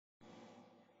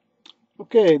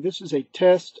Okay, this is a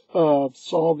test of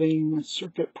solving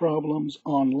circuit problems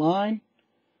online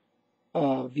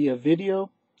via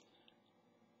video.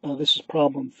 This is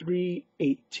problem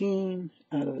 318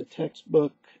 out of the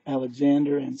textbook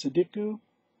Alexander and Sadiku.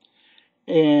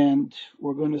 And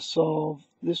we're going to solve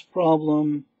this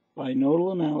problem by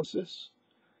nodal analysis.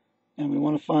 And we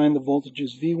want to find the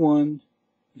voltages V1,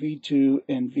 V2,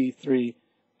 and V3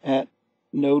 at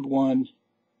node 1,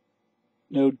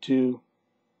 node 2,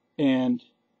 and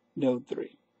node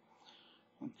 3.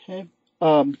 Okay,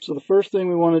 so the first thing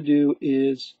we want to do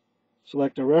is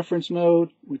select a reference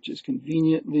node, which is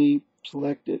conveniently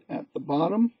selected at the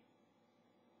bottom.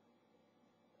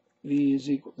 V is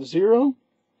equal to 0.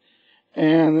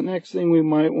 And the next thing we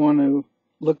might want to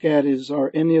look at is, are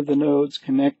any of the nodes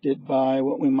connected by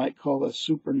what we might call a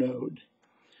supernode?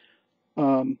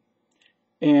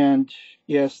 And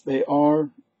yes, they are.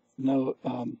 No,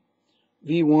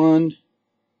 V1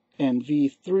 and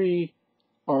V3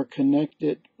 are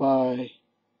connected by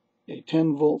a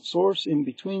 10-volt source in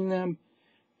between them,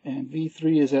 and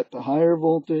V3 is at the higher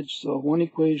voltage. So one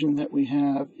equation that we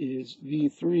have is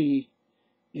V3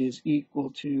 is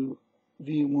equal to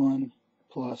V1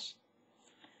 plus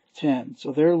 10.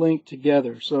 So they're linked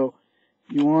together. So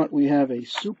we have a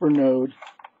supernode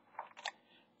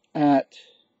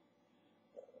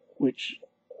which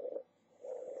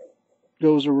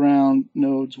goes around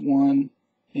nodes 1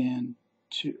 and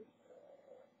 2,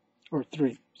 or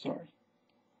 3, sorry.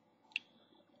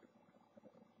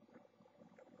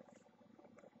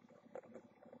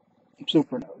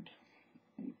 Supernode.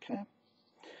 Okay.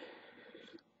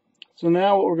 So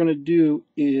now what we're going to do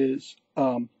is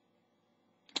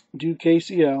do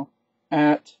KCL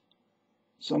at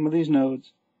some of these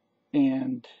nodes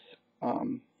and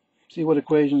see what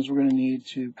equations we're going to need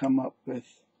to come up with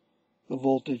the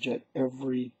voltage at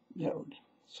every node.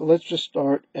 So let's just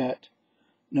start at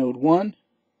node 1.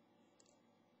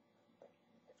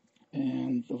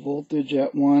 And the voltage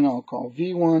at 1 I'll call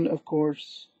V1, of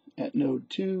course. At node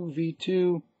 2,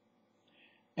 V2.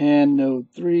 And node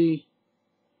 3,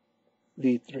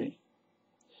 V3.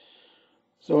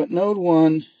 So at node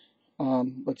 1,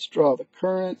 let's draw the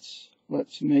currents.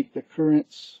 Let's make the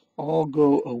currents all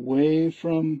go away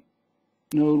from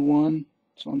node 1.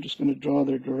 So I'm just going to draw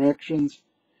their directions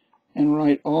and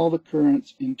write all the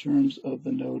currents in terms of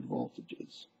the node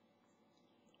voltages.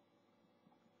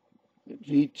 At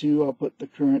V2, I'll put the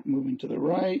current moving to the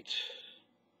right.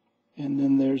 And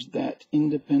then there's that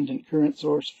independent current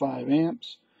source, 5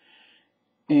 amps.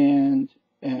 And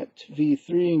at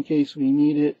V3, in case we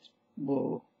need it,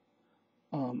 we'll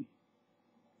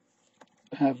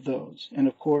have those. And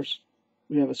of course,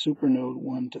 we have a supernode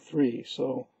 1 to 3.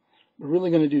 So we're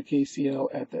really going to do KCL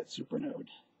at that supernode.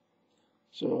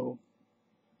 So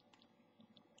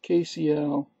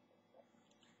KCL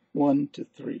 1 to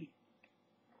 3.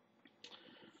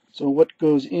 So what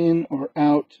goes in or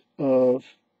out of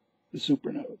the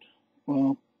supernode?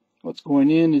 Well, what's going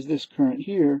in is this current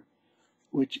here,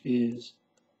 which is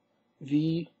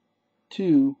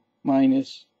V2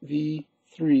 minus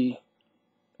V3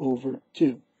 over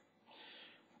 2.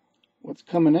 What's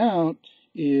coming out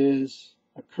is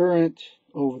a current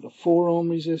over the 4 ohm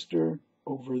resistor,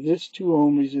 over this 2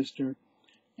 ohm resistor,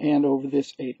 and over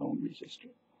this 8 ohm resistor.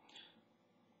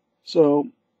 So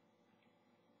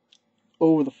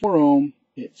over the 4 ohm,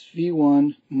 it's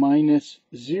V1 minus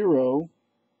 0,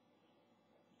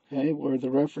 okay, where the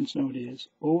reference node is,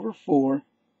 over 4,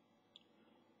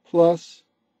 plus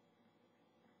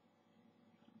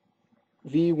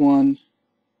V1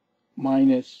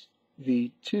 minus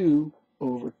V2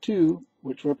 over 2,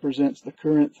 which represents the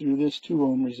current through this 2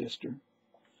 ohm resistor.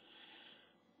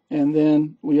 And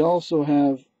then we also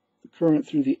have the current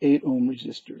through the 8 ohm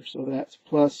resistor, so that's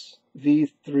plus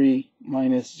V3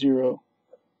 minus 0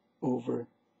 over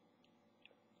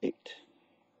 8.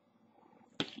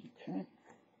 Okay.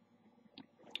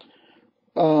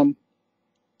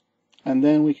 And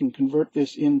then we can convert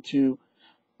this into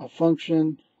a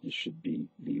function. This should be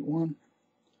V1.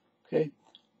 Okay.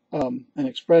 An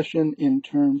expression in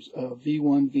terms of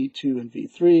V1, V2, and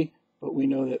V3, but we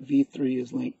know that V3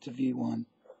 is linked to V1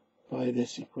 by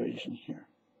this equation here.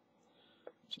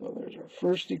 So there's our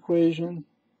first equation.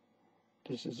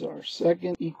 This is our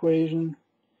second equation.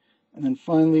 And then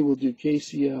finally, we'll do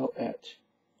KCL at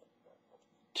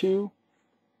 2.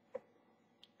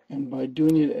 And by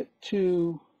doing it at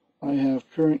 2, I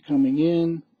have current coming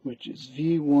in, which is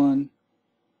V1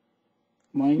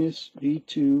 minus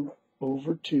V2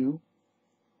 over 2.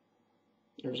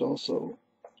 There's also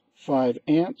 5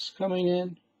 amps coming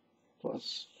in,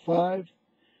 plus 5.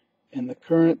 And the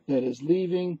current that is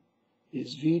leaving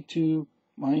is V2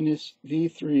 minus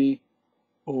V3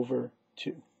 over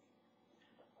 2.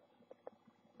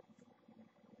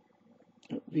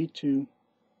 V2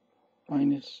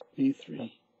 minus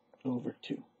V3 over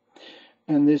 2.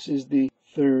 And this is the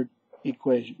third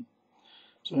equation.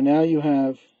 So now you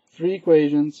have 3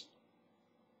 equations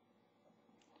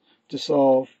to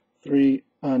solve 3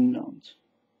 unknowns.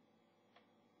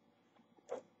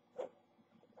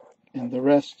 And the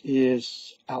rest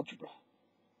is algebra.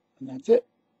 And that's it.